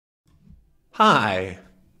Hi,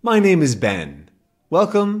 my name is Ben.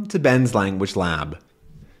 Welcome to Ben's Language Lab.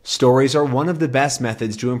 Stories are one of the best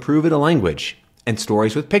methods to improve in a language, and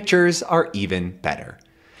stories with pictures are even better.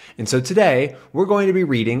 And so today, we're going to be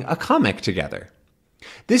reading a comic together.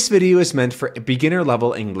 This video is meant for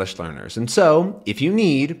beginner-level English learners, and so, if you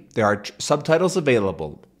need, there are subtitles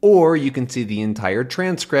available, or you can see the entire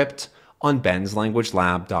transcript on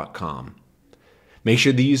benslanguagelab.com. Make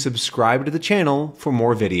sure that you subscribe to the channel for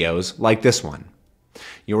more videos like this one.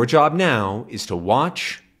 Your job now is to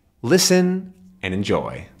watch, listen, and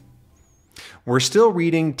enjoy. We're still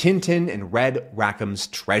reading Tintin and Red Rackham's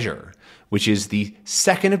Treasure, which is the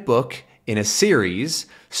second book in a series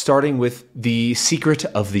starting with The Secret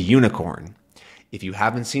of the Unicorn. If you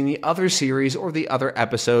haven't seen the other series or the other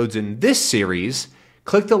episodes in this series,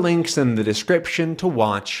 click the links in the description to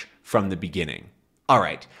watch from the beginning. All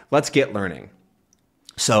right, let's get learning.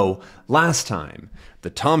 So, last time,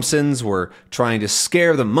 the Thompsons were trying to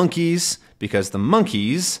scare the monkeys because the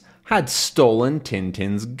monkeys had stolen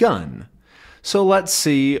Tintin's gun. So let's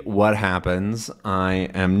see what happens. I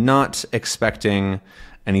am not expecting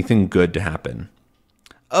anything good to happen.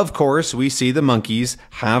 Of course, we see the monkeys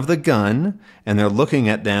have the gun, and they're looking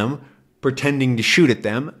at them, pretending to shoot at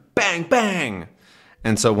them. Bang, bang!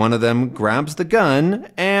 And so one of them grabs the gun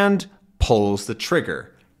and pulls the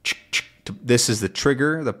trigger. This is the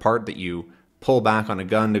trigger, the part that you pull back on a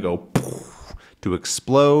gun to go poof, to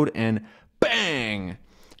explode, and bang!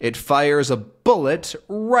 It fires a bullet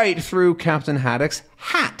right through Captain Haddock's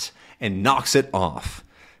hat and knocks it off.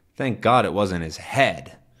 Thank God it wasn't his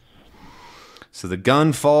head. So the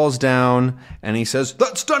gun falls down, and he says,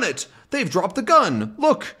 "That's done it! They've dropped the gun!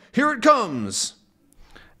 Look, here it comes!"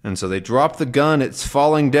 And so they drop the gun, it's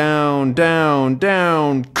falling down, down,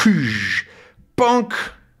 down, koosh, bonk,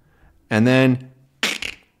 and then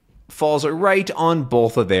falls right on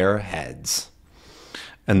both of their heads.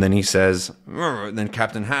 And then he says, then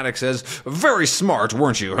Captain Haddock says, "Very smart,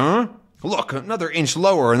 weren't you, huh? Look, another inch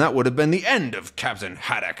lower and that would have been the end of Captain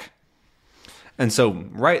Haddock." And so,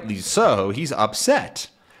 rightly so, he's upset.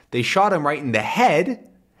 They shot him right in the head,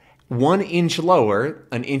 1 inch lower.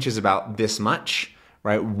 An inch is about this much,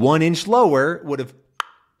 right? 1 inch lower would have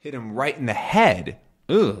hit him right in the head.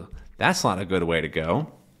 Ugh, that's not a good way to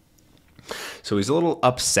go. So he's a little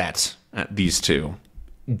upset at these two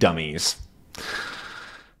dummies.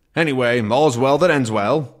 Anyway, all's well that ends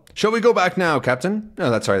well. Shall we go back now, Captain?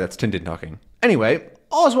 No, that's Tintin talking. Anyway,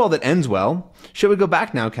 all's well that ends well. Shall we go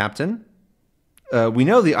back now, Captain? We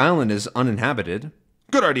know the island is uninhabited.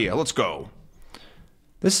 Good idea, let's go.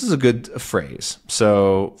 This is a good phrase.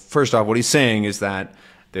 So, first off, what he's saying is that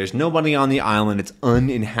there's nobody on the island. It's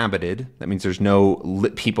uninhabited. That means there's no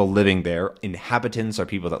people living there. Inhabitants are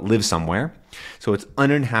people that live somewhere. So it's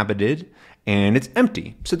uninhabited and it's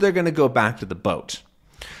empty. So they're going to go back to the boat.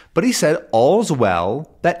 But he said, all's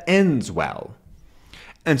well that ends well.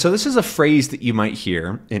 And so this is a phrase that you might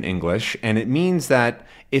hear in English, and it means that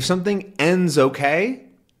if something ends okay,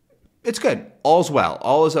 it's good. All's well.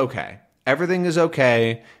 All is okay. Everything is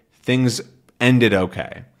okay. Things ended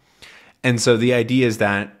okay. And so the idea is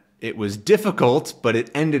that it was difficult, but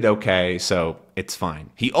it ended okay, so it's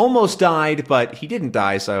fine. He almost died, but he didn't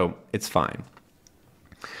die, so it's fine.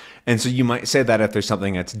 And so you might say that if there's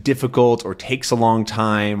something that's difficult or takes a long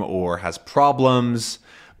time or has problems,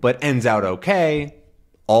 but ends out okay,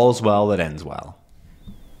 all's well that ends well.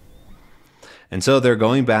 And so they're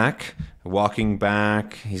going back, walking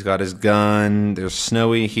back. He's got his gun. There's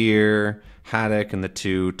Snowy here, Haddock and the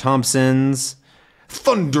two Thompsons.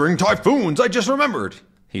 "Thundering typhoons, I just remembered,"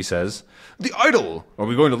 he says. "The idol, are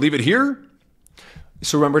we going to leave it here?"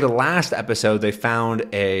 So remember the last episode, they found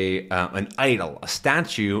an idol, a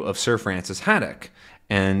statue of Sir Francis Haddock.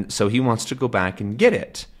 And so he wants to go back and get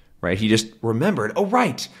it, right? He just remembered, oh,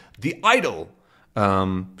 right, the idol.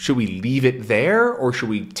 Should we leave it there or should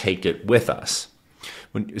we take it with us?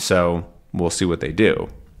 So we'll see what they do.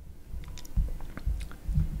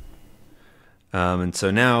 And so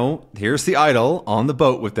now here's the idol on the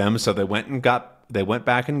boat with them. So they went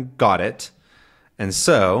back and got it. And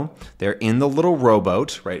so they're in the little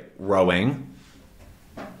rowboat, right? Rowing.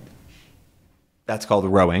 That's called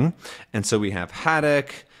rowing. And so we have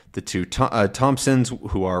Haddock, the two Thompsons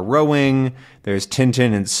who are rowing. There's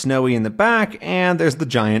Tintin and Snowy in the back, and there's the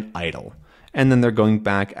giant idol. And then they're going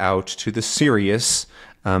back out to the Sirius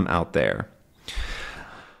out there.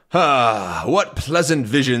 "Ah, what pleasant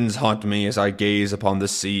visions haunt me as I gaze upon the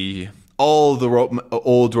sea. All the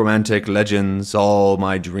old romantic legends, all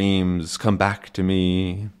my dreams come back to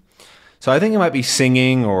me." So I think it might be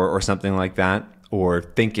singing or something like that, or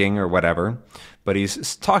thinking or whatever. But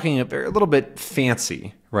he's talking a little bit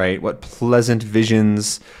fancy, right? What pleasant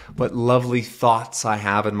visions, what lovely thoughts I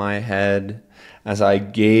have in my head as I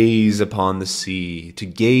gaze upon the sea. To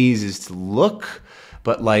gaze is to look,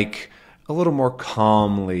 but like a little more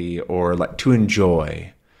calmly, or like to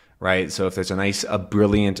enjoy, right? So if there's a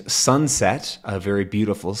brilliant sunset, a very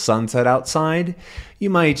beautiful sunset outside, you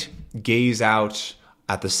might gaze out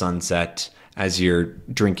at the sunset as you're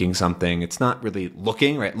drinking something. It's not really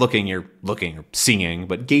looking, right? You're looking or seeing,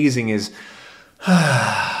 but gazing is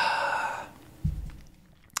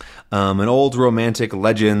an old romantic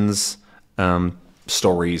legends,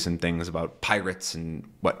 stories and things about pirates and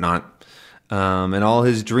whatnot. And all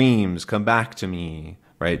his dreams come back to me,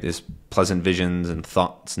 right? His pleasant visions and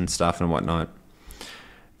thoughts and stuff and whatnot.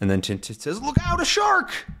 And then Tintin says, "Look out, a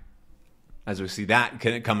shark!" As we see that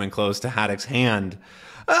coming close to Haddock's hand.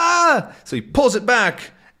 Ah! So he pulls it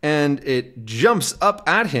back, and it jumps up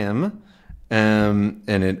at him.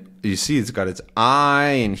 You see it's got its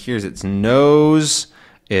eye, and here's its nose.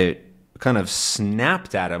 It kind of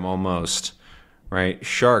snapped at him almost, right?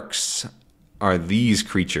 Sharks are these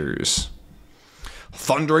creatures.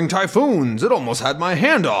 Thundering typhoons, it almost had my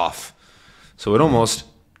hand off. So it almost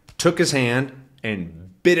took his hand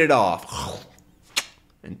and bit it off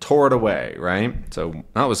and tore it away, right? So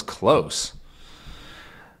that was close.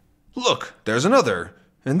 Look, there's another,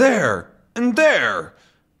 and there, and there.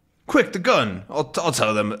 Quick, the gun. I'll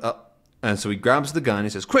tell them. And so he grabs the gun. He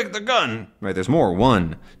says, "Quick, the gun." Right, there's more.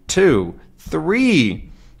 1, 2, 3.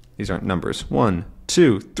 These aren't numbers. 1,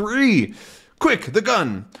 2, 3. Quick, the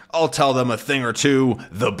gun. I'll tell them a thing or two,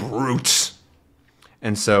 the brutes.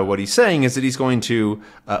 And so what he's saying is that he's going to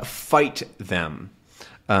fight them.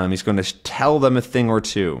 He's going to tell them a thing or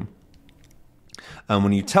two.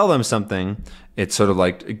 When you tell them something, it's sort of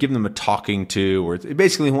like give them a talking to, or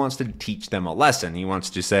basically he wants to teach them a lesson. He wants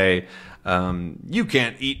to say, "You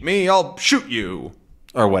can't eat me, I'll shoot you,"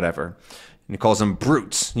 or whatever. And he calls them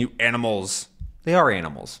brutes, you animals. They are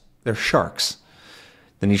animals. They're sharks.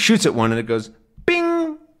 Then he shoots at one and it goes,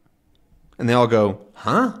 bing! And they all go,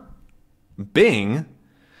 huh? Bing!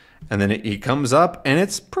 And then he comes up and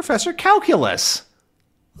it's Professor Calculus.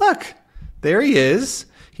 Look, there he is.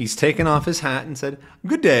 He's taken off his hat and said,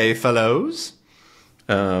 "Good day, fellows."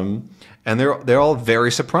 And they're all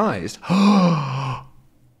very surprised.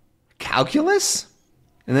 Calculus?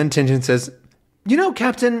 And then Tintin says, "You know,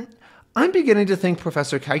 Captain, I'm beginning to think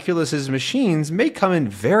Professor Calculus's machines may come in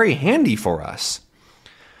very handy for us.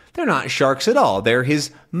 They're not sharks at all. They're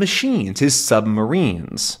his machines, his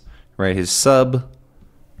submarines, right? His submarines."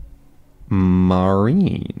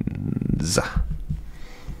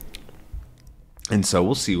 And so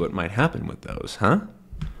we'll see what might happen with those, huh?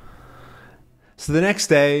 So the next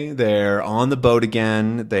day, they're on the boat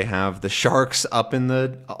again. They have the sharks up on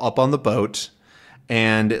the boat,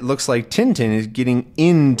 and it looks like Tintin is getting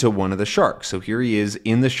into one of the sharks. So here he is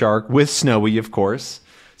in the shark with Snowy, of course.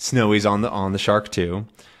 Snowy's on the shark too.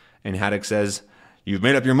 And Haddock says, "You've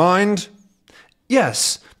made up your mind?"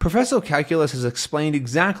 "Yes, Professor Calculus has explained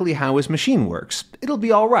exactly how his machine works. It'll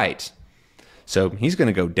be all right." So he's going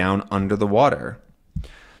to go down under the water.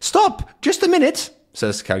 "Stop, just a minute,"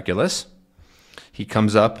 says Calculus. He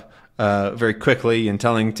comes up very quickly and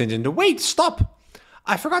telling Tintin to wait, stop.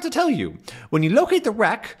 "I forgot to tell you. When you locate the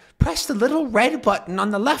wreck, press the little red button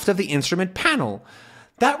on the left of the instrument panel.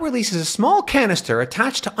 That releases a small canister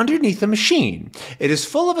attached to underneath the machine. It is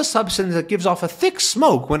full of a substance that gives off a thick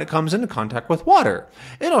smoke when it comes into contact with water.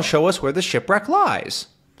 It'll show us where the shipwreck lies."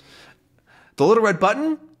 The little red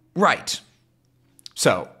button? Right.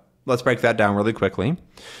 So let's break that down really quickly.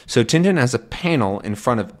 So Tintin has a panel in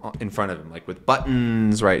front of him, like with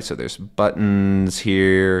buttons, right? So there's buttons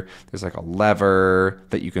here. There's like a lever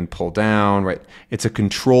that you can pull down, right? It's a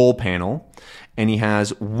control panel, and he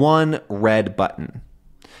has one red button.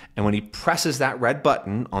 And when he presses that red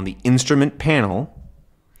button on the instrument panel,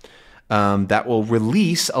 that will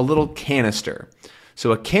release a little canister.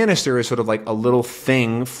 So a canister is sort of like a little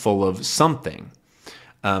thing full of something.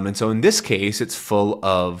 And so in this case, it's full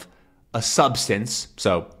of a substance,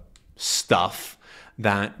 so stuff,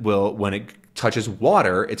 that will, when it touches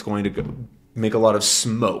water, it's going to make a lot of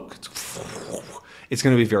smoke. It's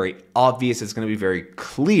going to be very obvious. It's going to be very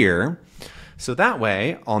clear. So that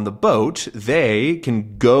way, on the boat, they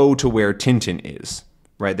can go to where Tintin is,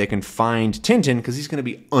 right? They can find Tintin because he's going to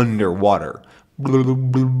be underwater.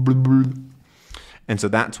 And so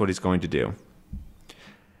that's what he's going to do.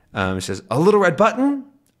 It says, "A little red button?"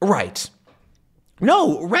 "Right."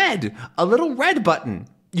 "No, red. A little red button.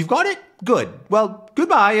 You've got it? Good. Well,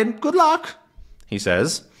 goodbye and good luck," he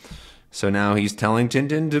says. So now he's telling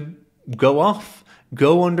Tintin to go off,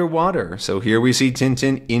 go underwater. So here we see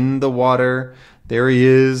Tintin in the water. There he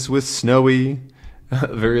is with Snowy,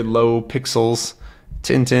 very low pixels.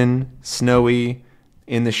 Tintin, Snowy,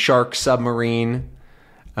 in the shark submarine.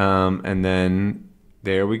 And then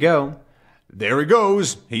there we go. There he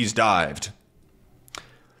goes. He's dived.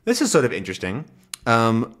 This is sort of interesting.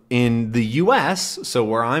 In the U.S., so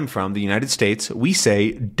where I'm from, the United States, we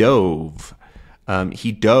say dove.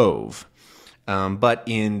 He dove. But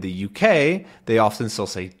in the UK, they often still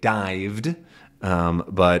say dived.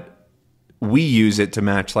 But we use it to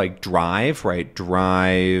match like drive, right?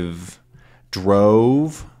 Drive,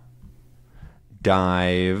 drove,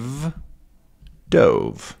 dive,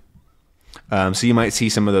 dove. So you might see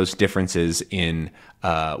some of those differences in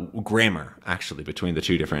grammar, actually, between the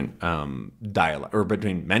two different dialects, or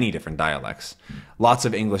between many different dialects. Lots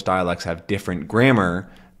of English dialects have different grammar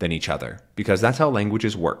than each other, because that's how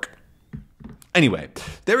languages work. Anyway,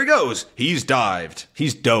 there he goes. He's dived.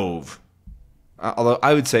 He's dove. Although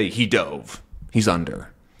I would say he dove. He's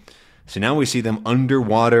under. So now we see them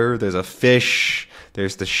underwater. There's a fish.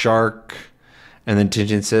 There's the shark. And then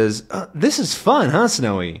Tintin says, this is fun, huh,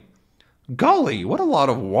 Snowy? Golly, what a lot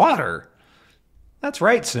of water. That's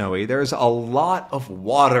right, Snowy. There's a lot of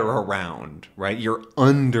water around, right? You're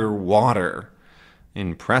underwater.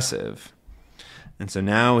 Impressive. And so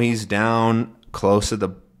now he's down close to the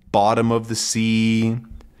bottom of the sea.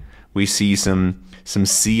 We see some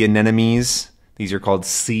sea anemones. These are called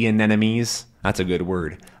sea anemones. That's a good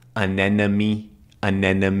word. Anemone.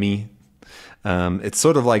 Anemone. It's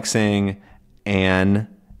sort of like saying an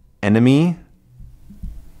enemy.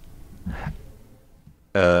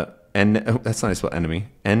 That's not how you spell enemy.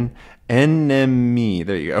 Enemy.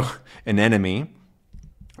 There you go. An enemy.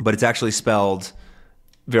 But it's actually spelled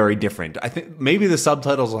very different. I think maybe the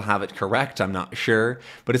subtitles will have it correct. I'm not sure,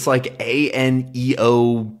 but it's like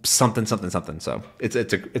ANEO something something something. So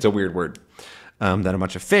it's a weird word. Then a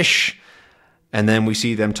bunch of fish, and then we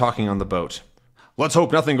see them talking on the boat. Let's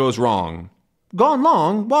hope nothing goes wrong. Gone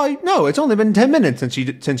long? Why, no. It's only been 10 minutes since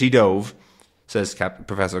he dove, says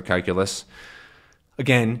Professor Calculus.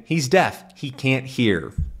 Again, he's deaf. He can't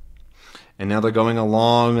hear. And now they're going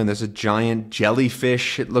along, and there's a giant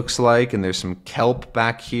jellyfish, it looks like, and there's some kelp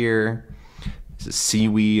back here. It's a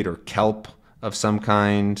seaweed or kelp of some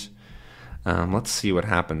kind. Let's see what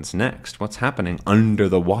happens next. What's happening under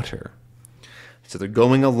the water? So they're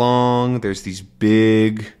going along. There's these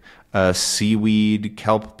big seaweed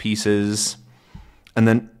kelp pieces. And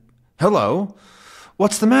then, hello,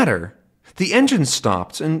 what's the matter? The engine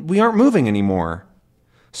stopped, and we aren't moving anymore.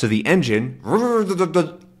 So the engine...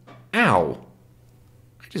 Ow.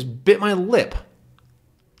 I just bit my lip.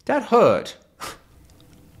 That hurt.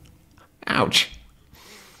 Ouch.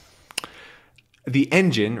 The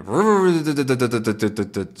engine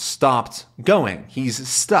stopped going. He's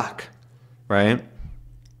stuck, right?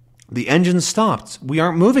 The engine stopped. We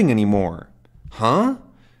aren't moving anymore. Huh?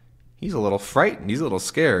 He's a little frightened. He's a little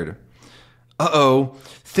scared. Uh-oh.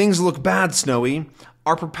 Things look bad, Snowy.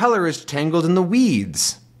 Our propeller is tangled in the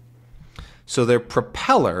weeds. So their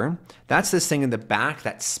propeller, that's this thing in the back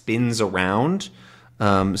that spins around.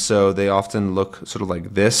 So they often look sort of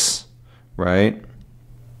like this, right?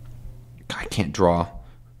 I can't draw.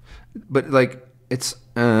 But like it's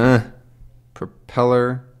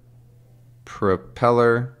propeller,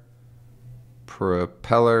 propeller,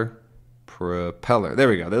 propeller, propeller. There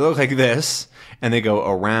we go. They look like this, and they go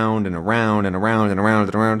around and around and around and around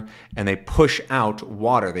and around, and they push out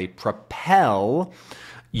water. They propel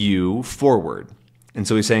you forward. And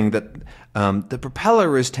so he's saying that the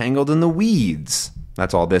propeller is tangled in the weeds.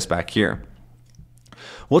 That's all this back here.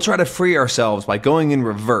 We'll try to free ourselves by going in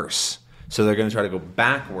reverse. So they're going to try to go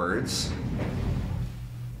backwards,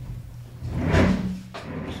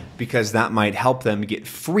 because that might help them get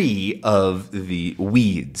free of the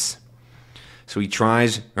weeds. So he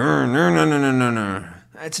tries. No.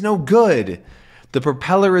 It's no good. The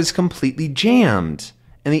propeller is completely jammed,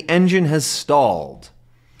 and the engine has stalled.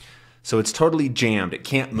 So it's totally jammed. It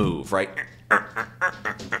can't move, right?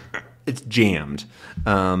 It's jammed.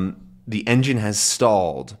 The engine has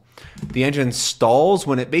stalled. The engine stalls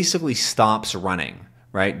when it basically stops running,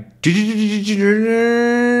 right?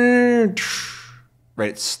 Right,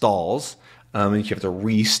 it stalls, and you have to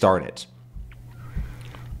restart it.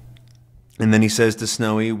 And then he says to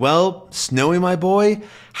Snowy, well, Snowy, my boy,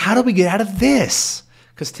 how do we get out of this?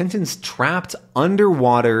 Because Tintin's trapped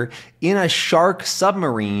underwater in a shark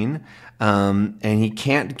submarine, and he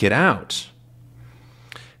can't get out.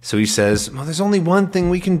 So he says, well, there's only one thing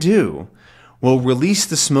we can do. We'll release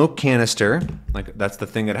the smoke canister, like that's the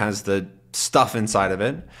thing that has the stuff inside of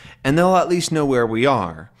it, and they'll at least know where we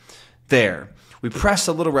are. There. We press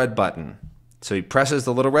the little red button. So he presses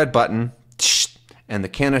the little red button, and the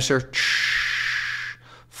canister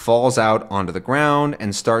falls out onto the ground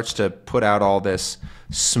and starts to put out all this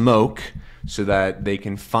smoke so that they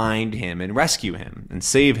can find him and rescue him and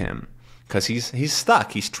save him, because he's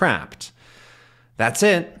stuck, he's trapped. That's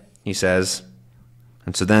it, he says.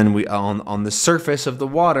 And so then we on the surface of the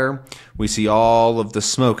water, we see all of the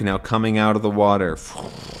smoke now coming out of the water.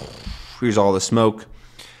 Here's all the smoke.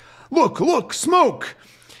 Look, smoke!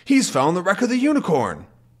 He's found the wreck of the unicorn,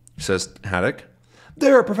 says Haddock.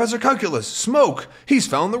 There, Professor Calculus, smoke! He's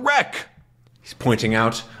found the wreck! He's pointing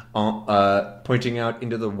out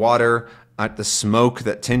into the water at the smoke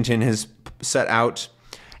that Tintin has set out.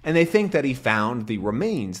 And they think that he found the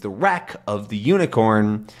remains, the wreck of the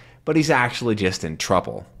unicorn, but he's actually just in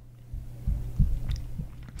trouble.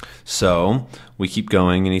 So we keep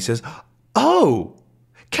going, and he says, "Oh,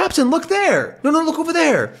 Captain, look there! No, look over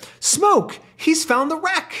there! Smoke! He's found the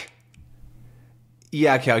wreck!"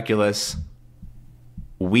 Yeah, Calculus.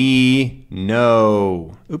 We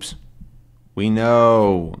know. Oops. We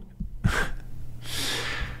know.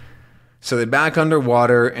 So they're back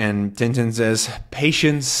underwater, and Tintin says,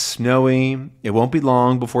 "Patience, Snowy. It won't be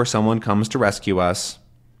long before someone comes to rescue us."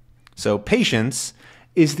 So patience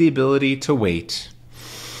is the ability to wait.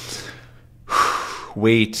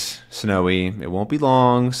 Wait, Snowy. It won't be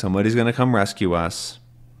long. Somebody's going to come rescue us.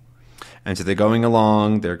 And so they're going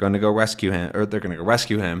along. They're going to go rescue him, or they're going to go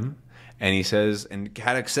rescue him. And he says, and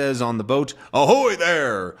Haddock says on the boat, "Ahoy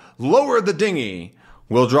there! Lower the dinghy.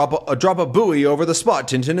 We'll drop a buoy over the spot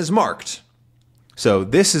Tintin is marked." So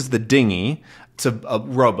this is the dinghy. It's a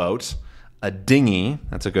rowboat. A dinghy,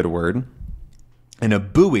 that's a good word. And a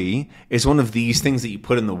buoy is one of these things that you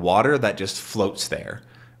put in the water that just floats there,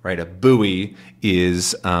 right? A buoy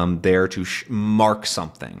is there to mark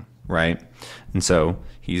something, right? And so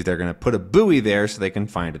they're going to put a buoy there so they can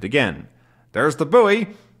find it again. There's the buoy.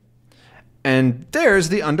 And there's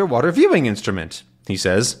the underwater viewing instrument, he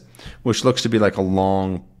says, which looks to be like a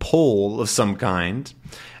long pole of some kind.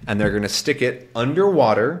 And they're going to stick it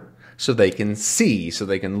underwater so they can see, so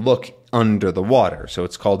they can look under the water. So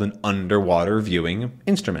it's called an underwater viewing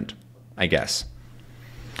instrument, I guess.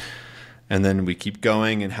 And then we keep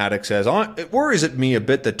going, and Haddock says, "Oh, it worries me a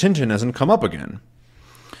bit that Tintin hasn't come up again."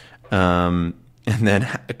 And then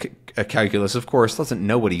Calculus, of course, doesn't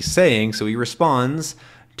know what he's saying, so he responds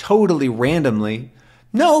totally randomly,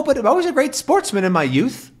 "No, but I was a great sportsman in my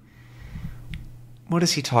youth." What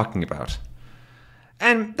is he talking about?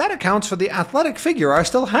 "And that accounts for the athletic figure I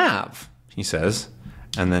still have," he says.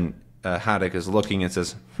 And then Haddock is looking and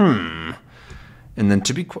says, And then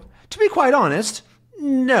to be quite honest,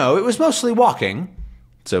 no, it was mostly walking.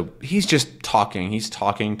 So he's just talking. He's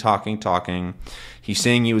talking. He's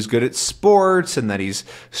saying he was good at sports and that he's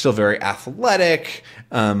still very athletic,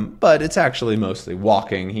 but it's actually mostly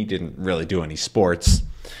walking. He didn't really do any sports.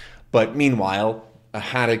 But meanwhile,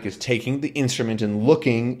 Haddock is taking the instrument and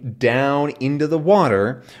looking down into the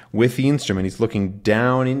water with the instrument. He's looking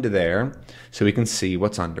down into there so he can see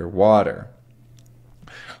what's underwater.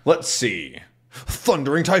 "Let's see.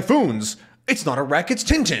 Thundering typhoons! It's not a wreck, it's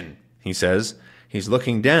Tintin," he says. He's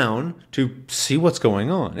looking down to see what's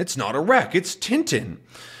going on. It's not a wreck, it's Tintin.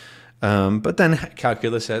 But then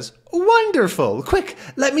Calculus says, "Wonderful! Quick,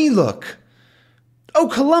 let me look. Oh,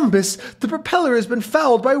 Columbus, the propeller has been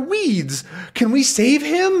fouled by weeds. Can we save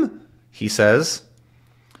him?" he says.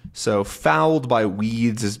 So fouled by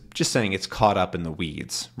weeds is just saying it's caught up in the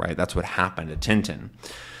weeds, right? That's what happened to Tintin.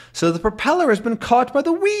 So the propeller has been caught by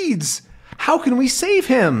the weeds. How can we save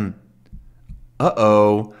him?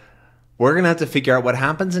 Uh-oh. We're going to have to figure out what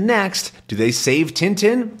happens next. Do they save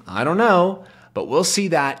Tintin? I don't know, but we'll see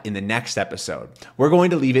that in the next episode. We're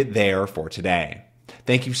going to leave it there for today.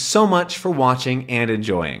 Thank you so much for watching and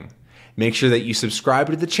enjoying. Make sure that you subscribe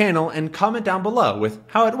to the channel and comment down below with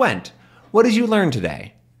how it went. What did you learn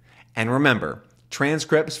today? And remember,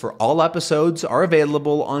 transcripts for all episodes are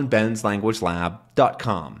available on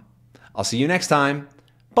benslanguagelab.com. I'll see you next time.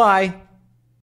 Bye.